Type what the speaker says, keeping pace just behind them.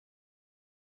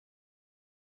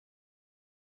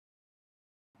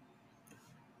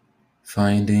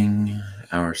Finding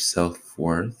our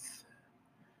self-worth,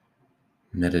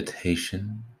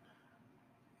 meditation.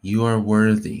 You are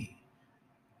worthy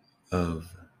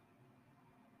of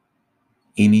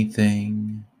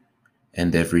anything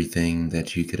and everything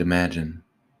that you could imagine.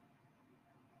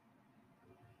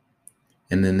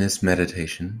 And in this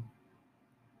meditation,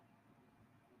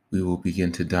 we will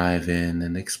begin to dive in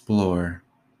and explore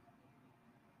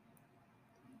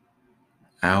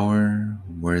our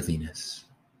worthiness.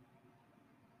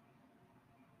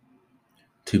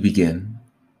 To begin,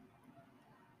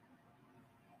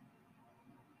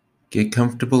 get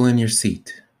comfortable in your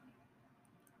seat,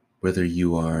 whether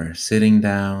you are sitting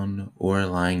down or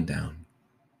lying down,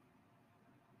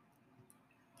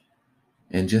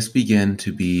 and just begin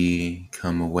to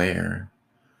become aware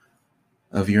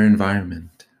of your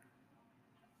environment.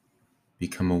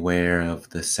 Become aware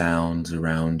of the sounds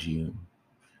around you.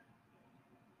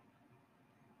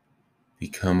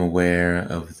 Become aware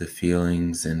of the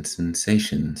feelings and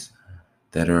sensations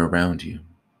that are around you.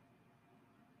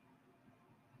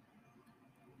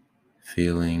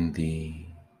 Feeling the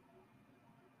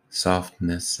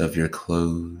softness of your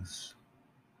clothes,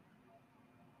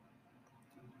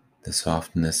 the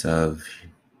softness of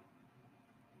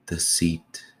the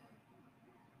seat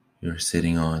you're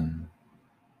sitting on.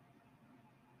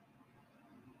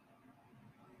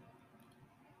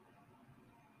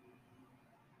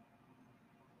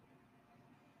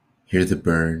 Hear the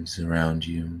birds around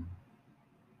you.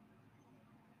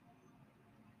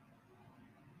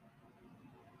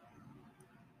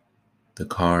 The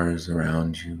cars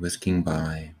around you whisking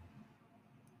by.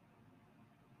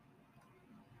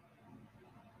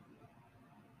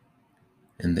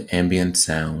 And the ambient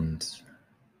sounds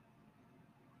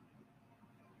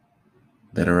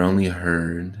that are only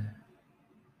heard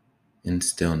in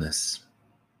stillness.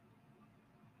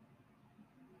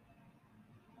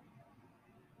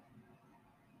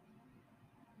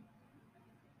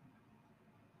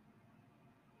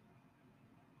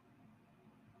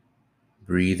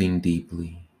 Breathing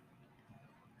deeply,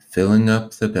 filling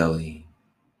up the belly,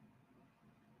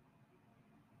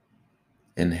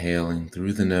 inhaling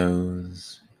through the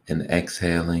nose and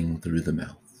exhaling through the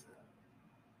mouth.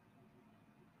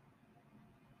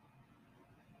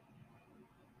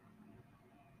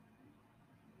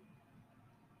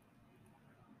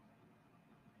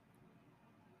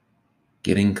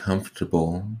 Getting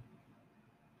comfortable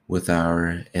with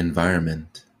our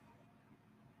environment,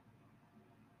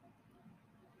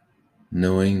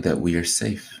 knowing that we are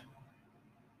safe.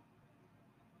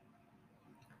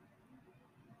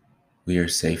 We are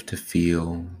safe to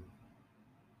feel,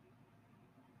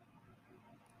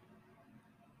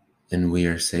 and we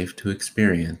are safe to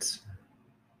experience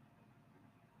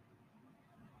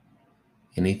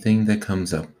anything that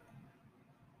comes up.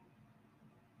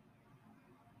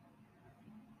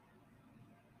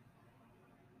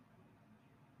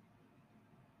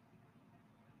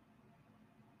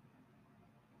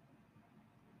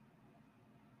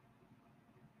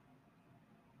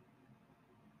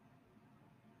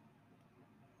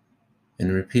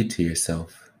 And repeat to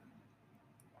yourself,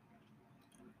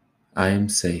 I am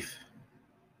safe.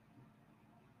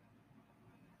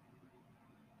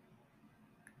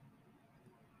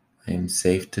 I am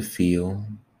safe to feel,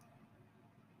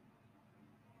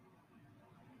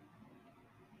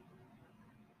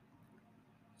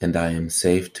 and I am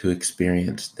safe to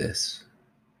experience this.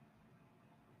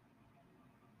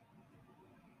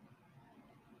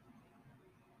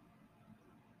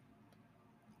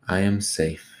 I am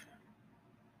safe.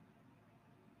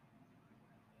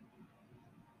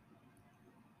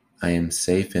 I am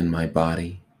safe in my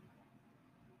body.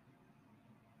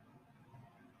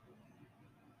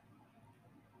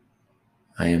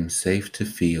 I am safe to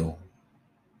feel,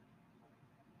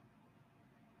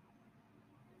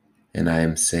 and I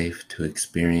am safe to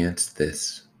experience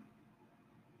this.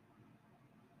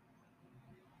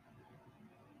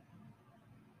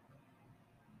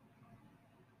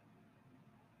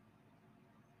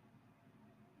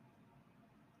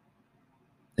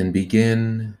 And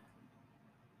begin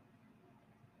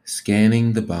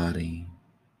scanning the body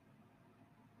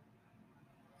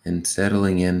and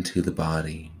settling into the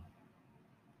body.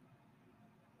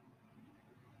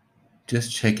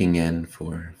 Just checking in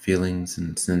for feelings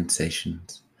and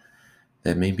sensations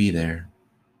that may be there.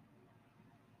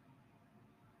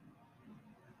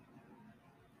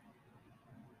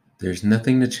 There's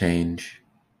nothing to change.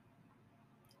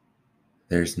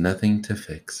 There's nothing to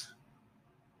fix.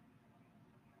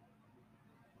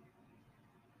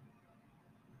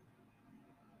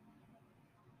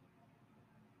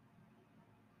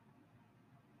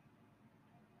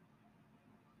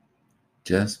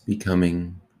 just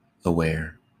becoming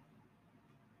aware.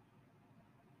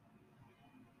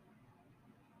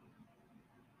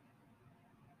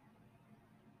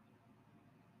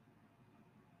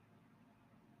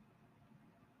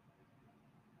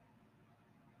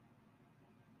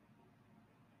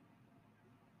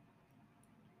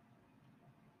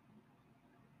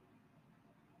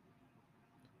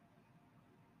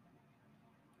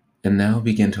 And now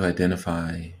begin to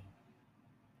identify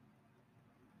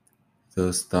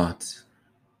those thoughts.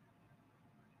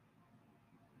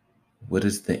 What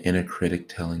is the inner critic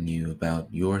telling you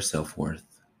about your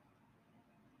self-worth?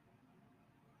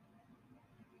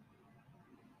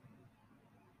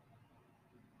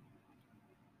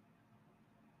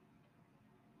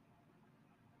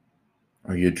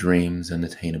 Are your dreams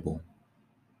unattainable?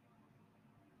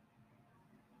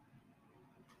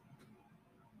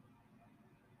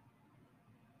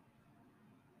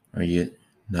 Are you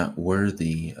not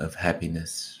worthy of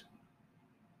happiness?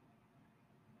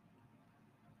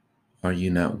 Are you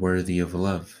not worthy of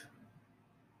love?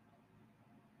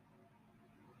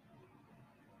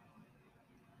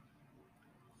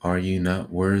 Are you not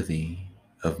worthy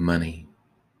of money?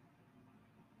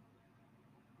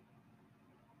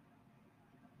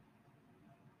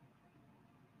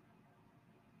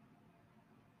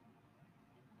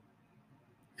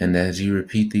 And as you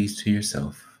repeat these to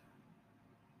yourself,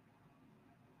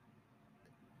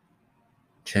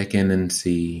 check in and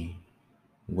see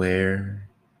where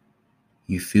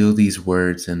you feel these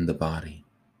words in the body.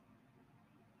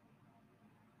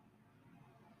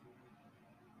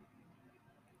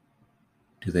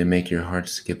 Do they make your heart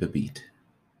skip a beat?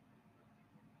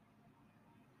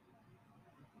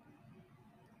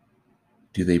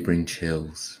 Do they bring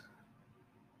chills?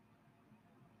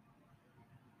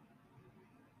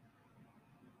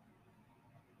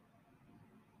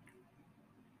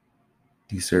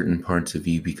 Do certain parts of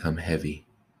you become heavy?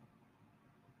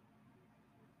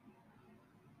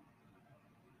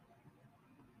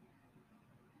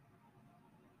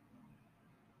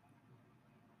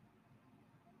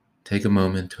 Take a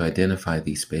moment to identify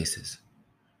these spaces.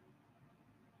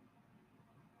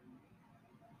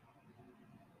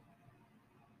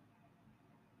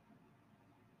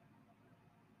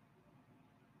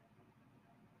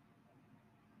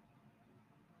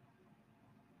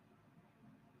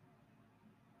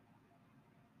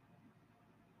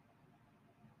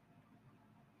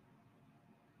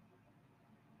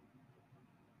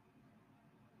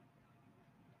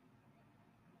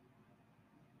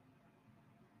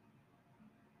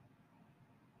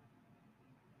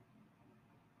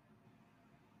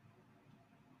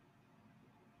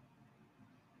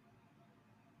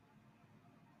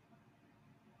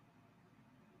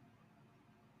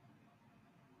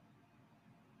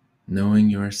 Knowing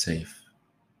you are safe,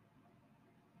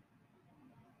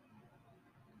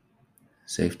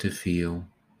 safe to feel,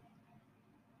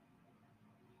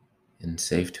 and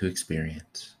safe to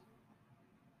experience.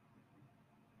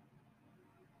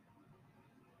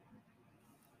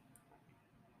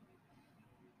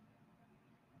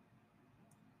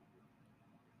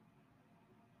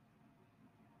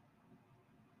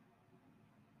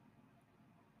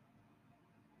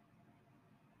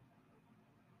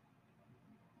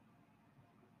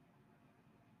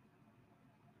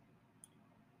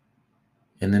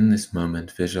 And in this moment,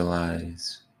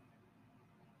 visualize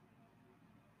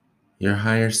your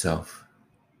higher self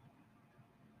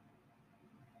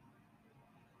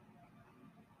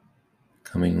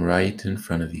coming right in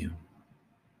front of you.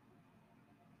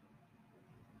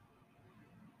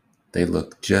 They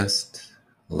look just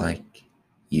like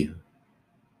you.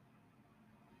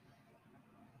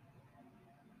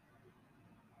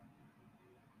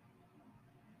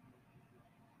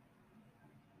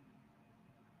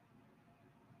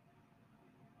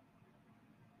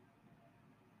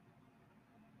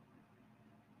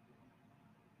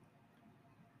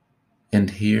 And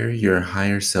hear your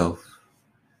higher self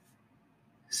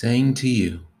saying to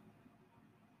you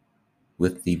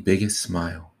with the biggest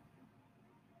smile,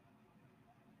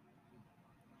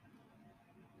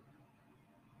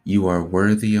 "You are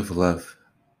worthy of love.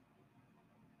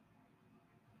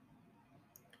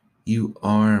 You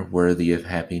are worthy of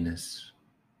happiness.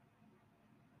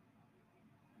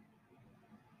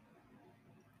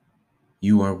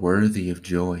 You are worthy of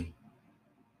joy.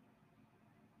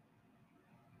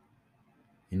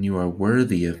 And you are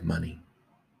worthy of money."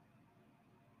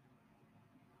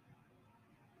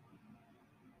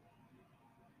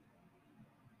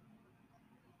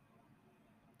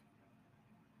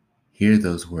 Hear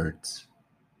those words.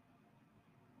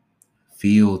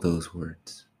 Feel those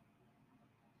words.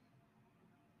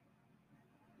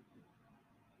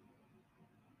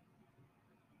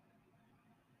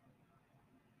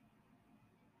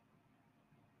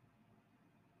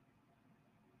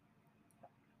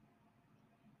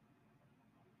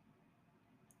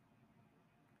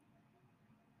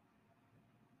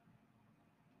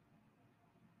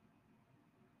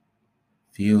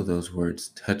 feel those words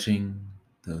touching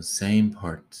those same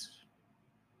parts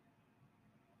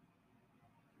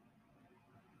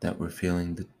that were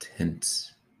feeling the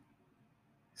tense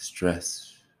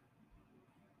stress,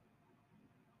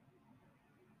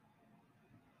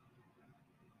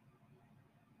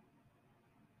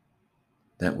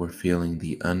 that were feeling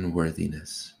the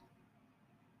unworthiness.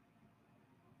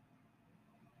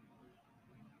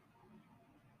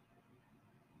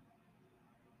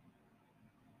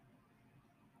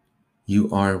 You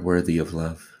are worthy of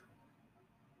love.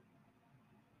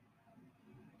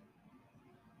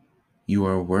 You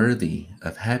are worthy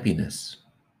of happiness.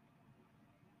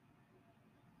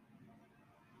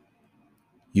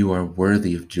 You are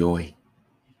worthy of joy.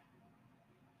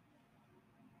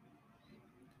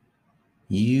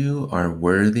 You are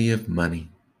worthy of money.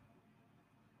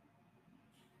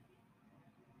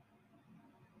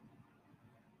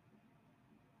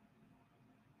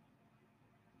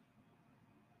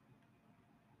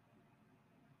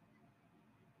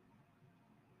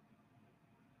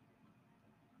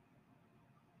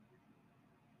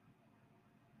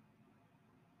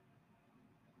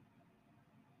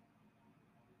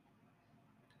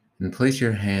 And place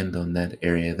your hand on that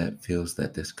area that feels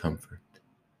that discomfort.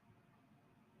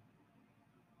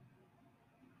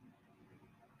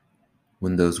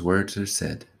 When those words are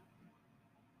said,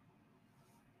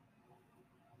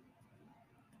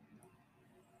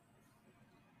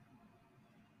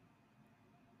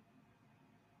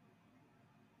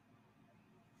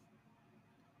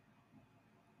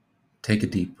 take a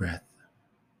deep breath.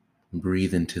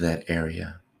 Breathe into that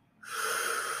area.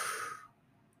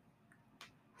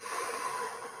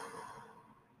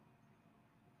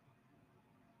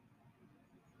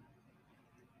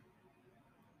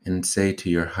 And say to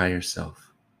your higher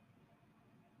self,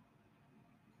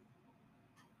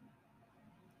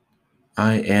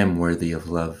 I am worthy of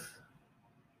love.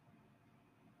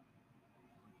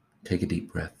 Take a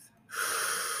deep breath.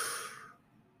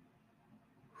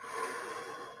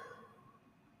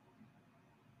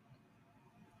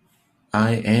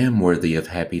 I am worthy of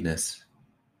happiness.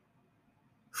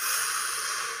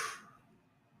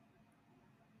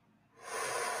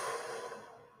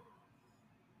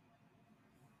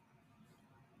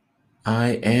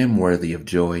 I am worthy of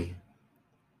joy.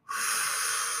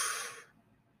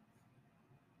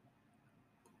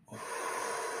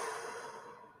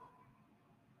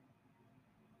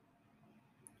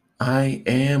 I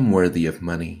am worthy of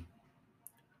money.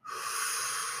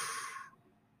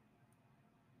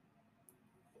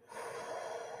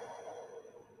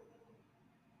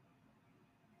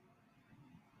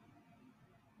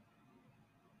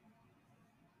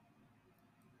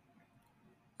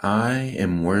 I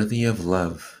am worthy of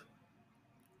love.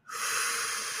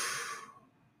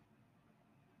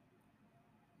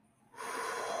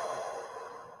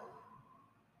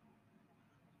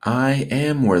 I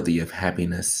am worthy of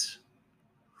happiness.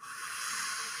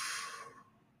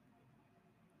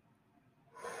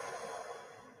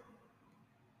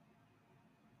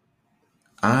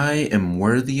 I am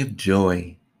worthy of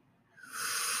joy.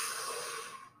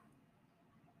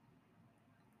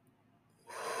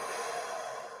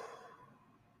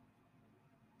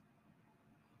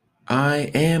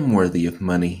 I am worthy of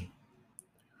money.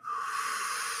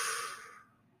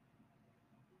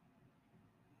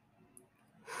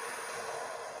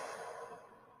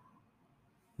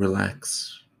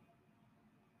 Relax.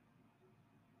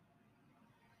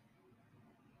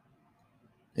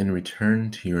 And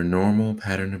return to your normal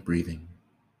pattern of breathing.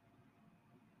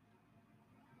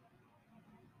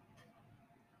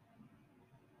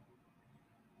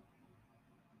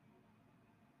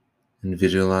 And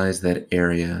visualize that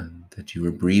area that you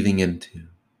were breathing into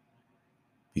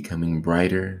becoming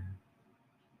brighter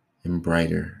and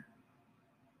brighter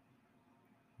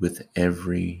with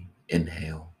every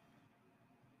inhale.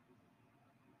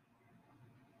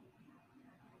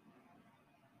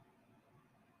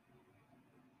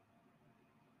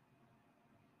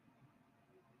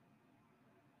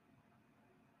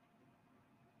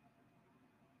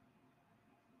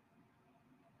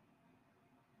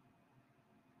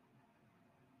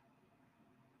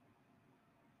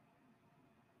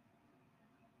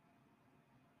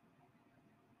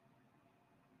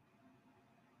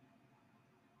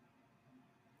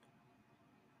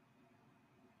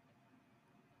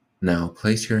 Now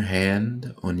place your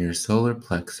hand on your solar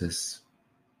plexus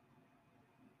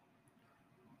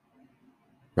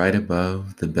right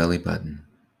above the belly button.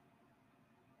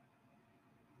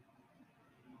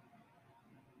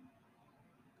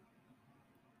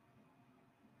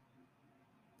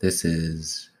 This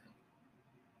is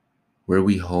where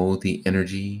we hold the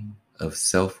energy of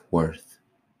self-worth.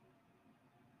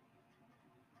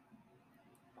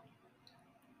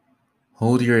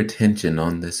 Hold your attention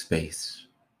on this space.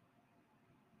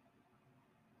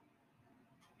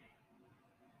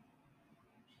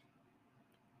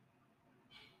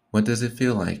 What does it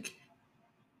feel like?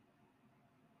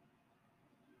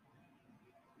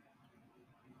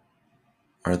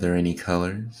 Are there any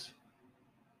colors,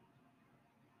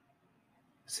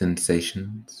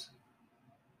 sensations?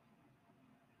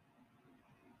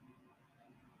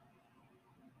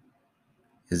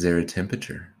 Is there a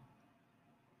temperature?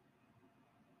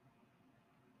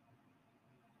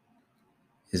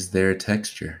 Is there a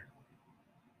texture?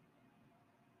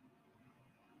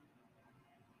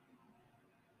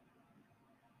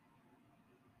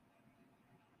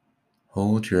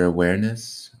 Hold your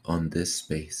awareness on this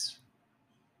space.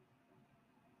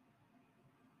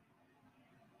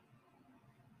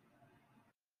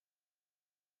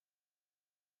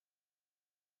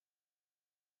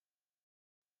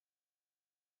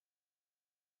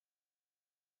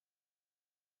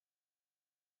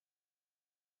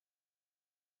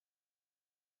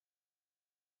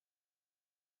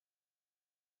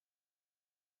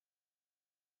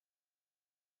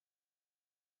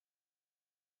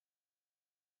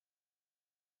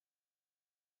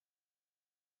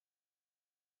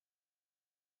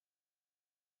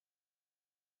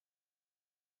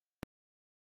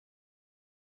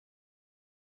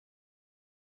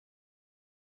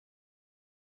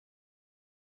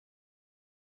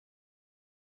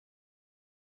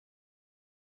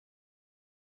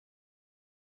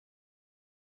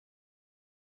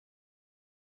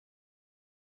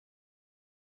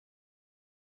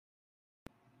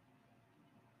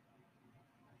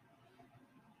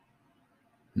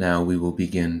 Now we will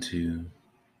begin to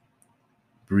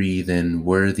breathe in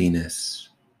worthiness,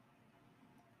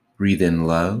 breathe in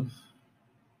love,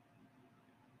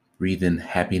 breathe in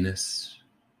happiness,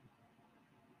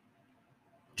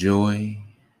 joy,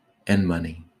 and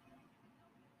money.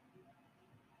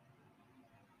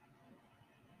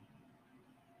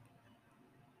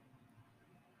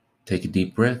 Take a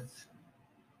deep breath,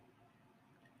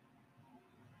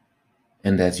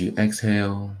 and as you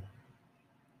exhale,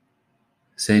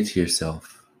 say to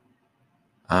yourself,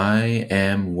 I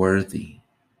am worthy.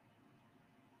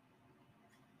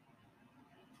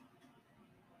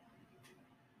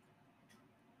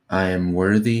 I am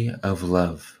worthy of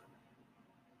love.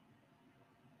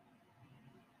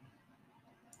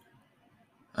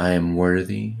 I am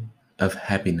worthy of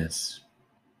happiness.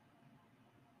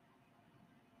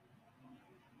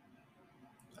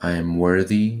 I am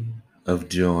worthy of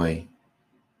joy.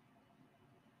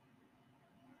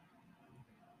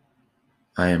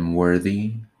 I am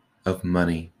worthy of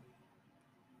money.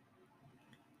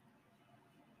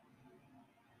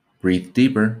 Breathe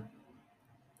deeper.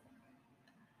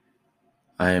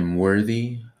 I am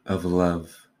worthy of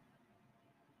love.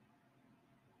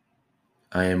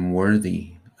 I am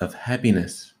worthy of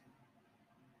happiness.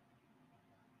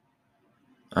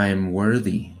 I am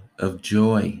worthy of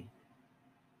joy.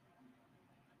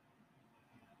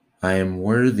 I am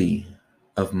worthy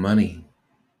of money.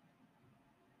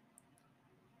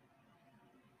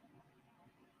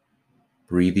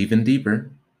 Breathe even deeper.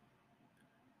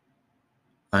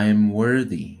 I am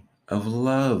worthy of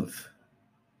love.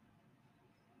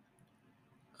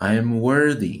 I am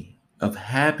worthy of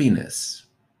happiness.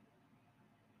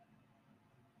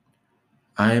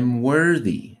 I am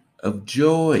worthy of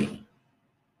joy.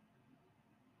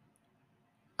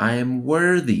 I am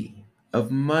worthy of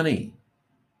money.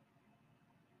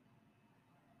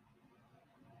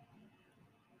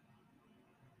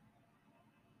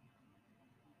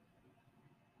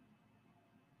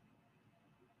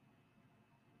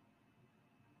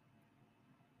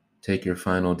 Take your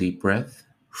final deep breath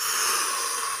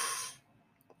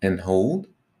and hold,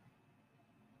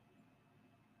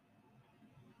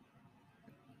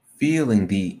 feeling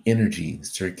the energy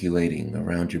circulating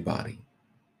around your body,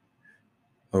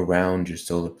 around your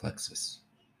solar plexus.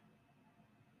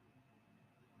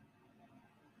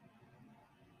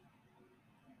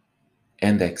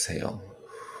 And exhale.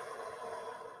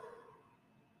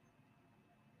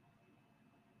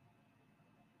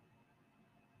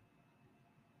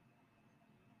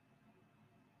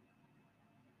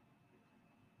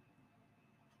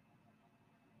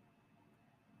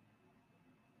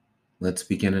 Let's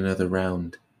begin another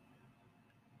round.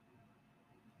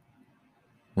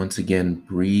 Once again,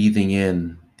 breathing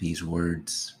in these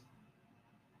words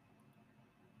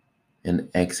and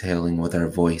exhaling with our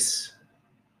voice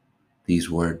these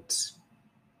words.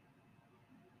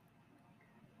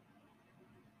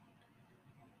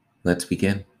 Let's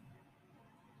begin.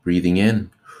 Breathing in.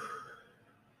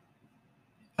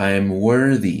 I am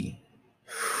worthy.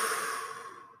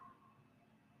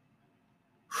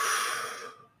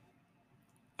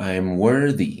 I am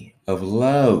worthy of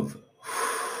love.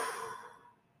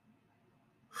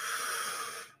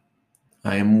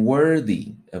 I am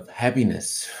worthy of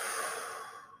happiness.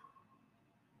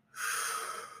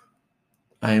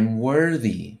 I am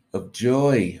worthy of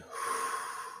joy.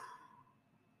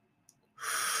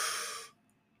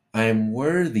 I am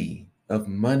worthy of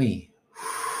money.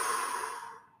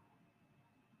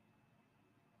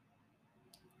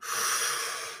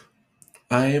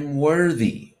 I am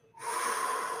worthy.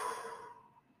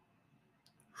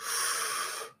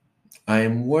 I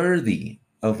am worthy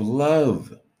of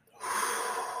love.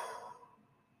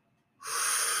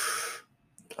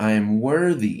 I am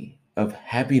worthy of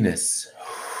happiness.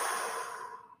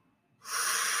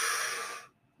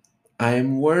 I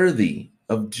am worthy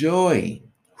of joy.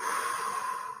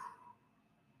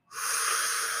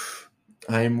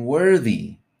 I am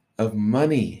worthy of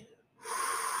money.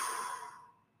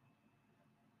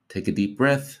 Take a deep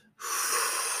breath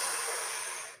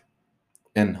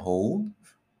and hold,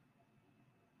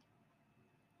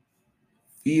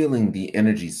 feeling the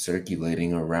energy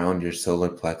circulating around your solar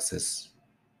plexus,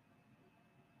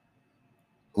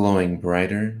 glowing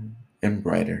brighter and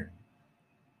brighter.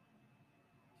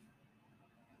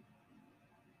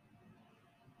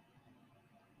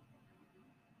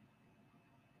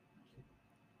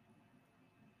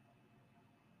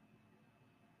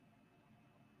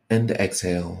 And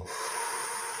exhale.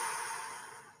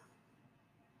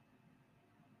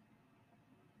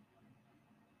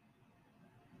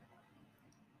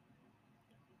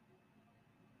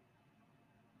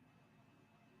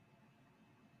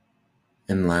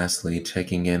 And lastly,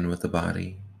 checking in with the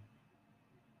body,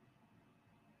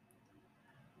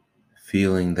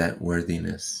 feeling that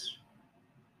worthiness.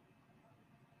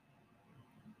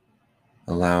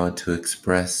 Allow it to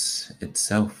express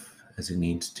itself as it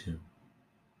needs to.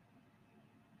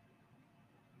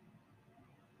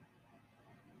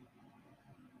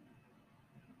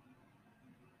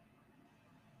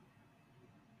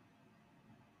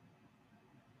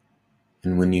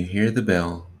 And when you hear the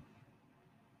bell,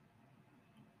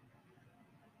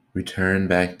 return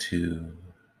back to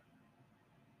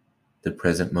the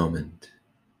present moment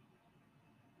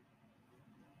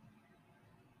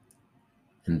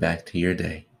and back to your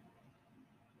day.